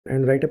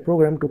and write a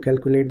program to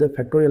calculate the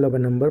factorial of a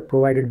number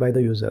provided by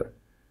the user.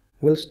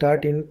 We'll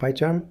start in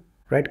PyCharm,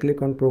 right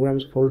click on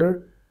Programs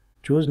folder,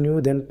 choose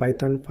New, then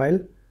Python file.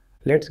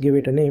 Let's give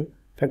it a name,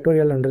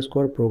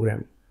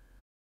 factorial_program.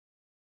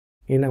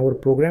 In our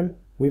program,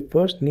 we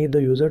first need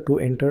the user to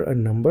enter a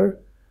number,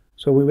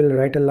 so we will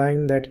write a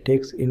line that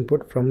takes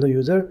input from the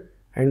user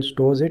and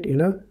stores it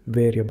in a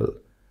variable.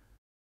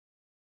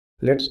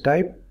 Let's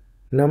type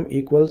num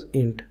equals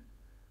int,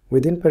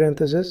 within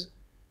parentheses,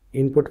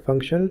 input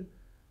function,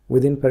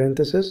 within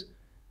parentheses,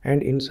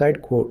 and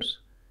inside quotes,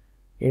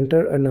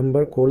 enter a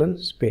number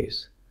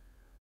 :space.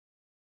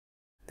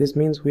 This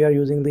means we are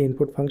using the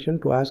input function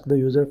to ask the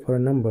user for a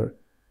number.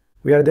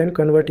 We are then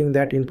converting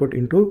that input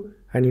into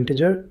an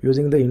integer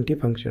using the int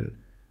function,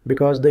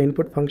 because the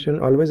input function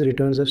always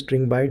returns a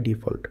string by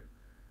default.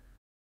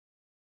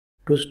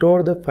 To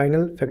store the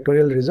final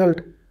factorial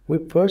result, we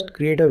first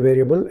create a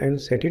variable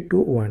and set it to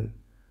 1.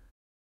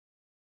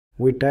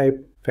 We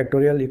type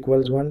factorial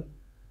equals 1.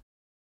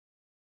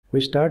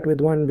 We start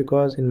with 1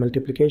 because in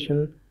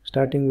multiplication,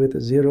 starting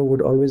with 0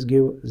 would always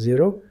give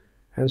 0,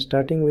 and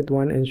starting with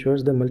 1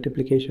 ensures the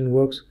multiplication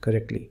works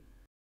correctly.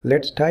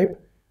 Let's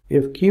type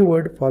if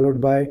keyword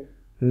followed by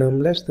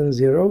num less than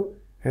 0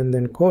 and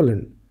then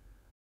colon.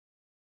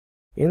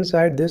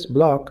 Inside this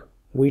block,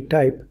 we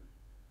type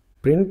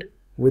print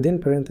within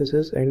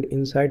parentheses and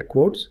inside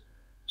quotes.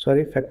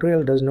 Sorry,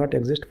 factorial does not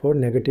exist for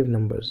negative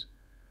numbers.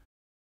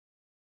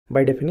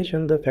 By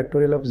definition, the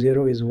factorial of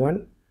 0 is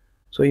 1.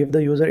 So if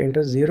the user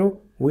enters 0,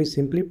 we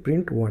simply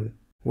print 1.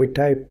 We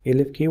type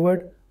elif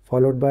keyword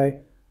followed by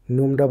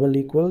num double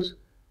equals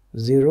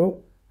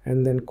 0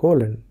 and then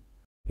colon.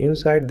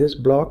 Inside this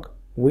block,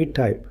 we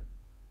type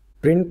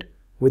print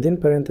within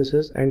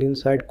parentheses and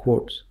inside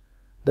quotes.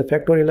 The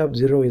factorial of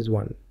 0 is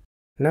 1.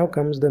 Now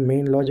comes the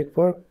main logic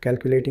for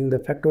calculating the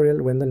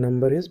factorial when the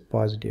number is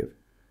positive.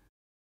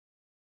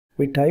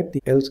 We type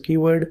the else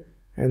keyword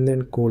and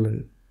then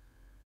colon.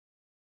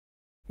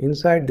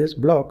 Inside this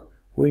block,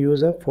 we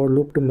use a for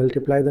loop to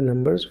multiply the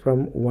numbers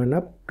from 1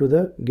 up to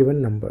the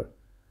given number.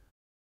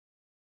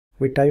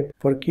 We type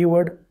for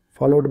keyword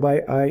followed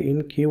by I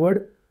in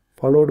keyword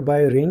followed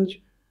by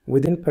range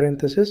within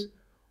parentheses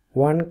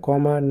 1,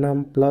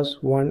 num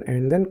plus 1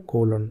 and then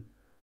colon.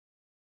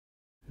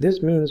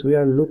 This means we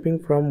are looping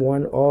from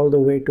 1 all the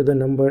way to the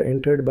number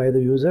entered by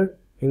the user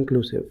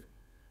inclusive.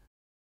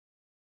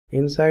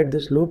 Inside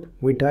this loop,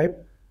 we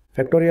type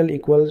factorial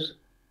equals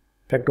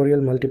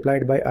factorial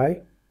multiplied by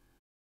I.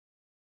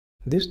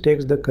 This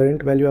takes the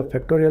current value of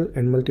factorial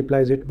and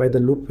multiplies it by the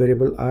loop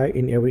variable I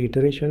in every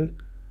iteration.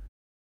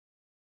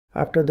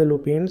 After the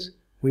loop ends,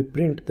 we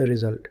print the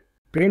result.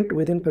 Print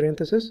within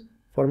parentheses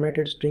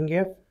formatted string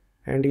f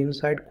and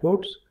inside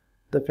quotes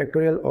the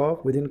factorial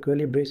of within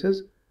curly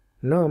braces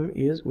num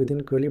is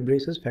within curly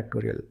braces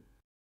factorial.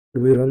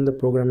 We run the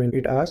program and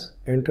it asks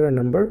enter a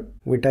number.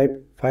 We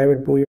type 5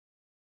 at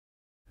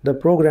the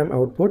program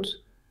outputs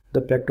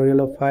the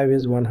factorial of 5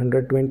 is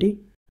 120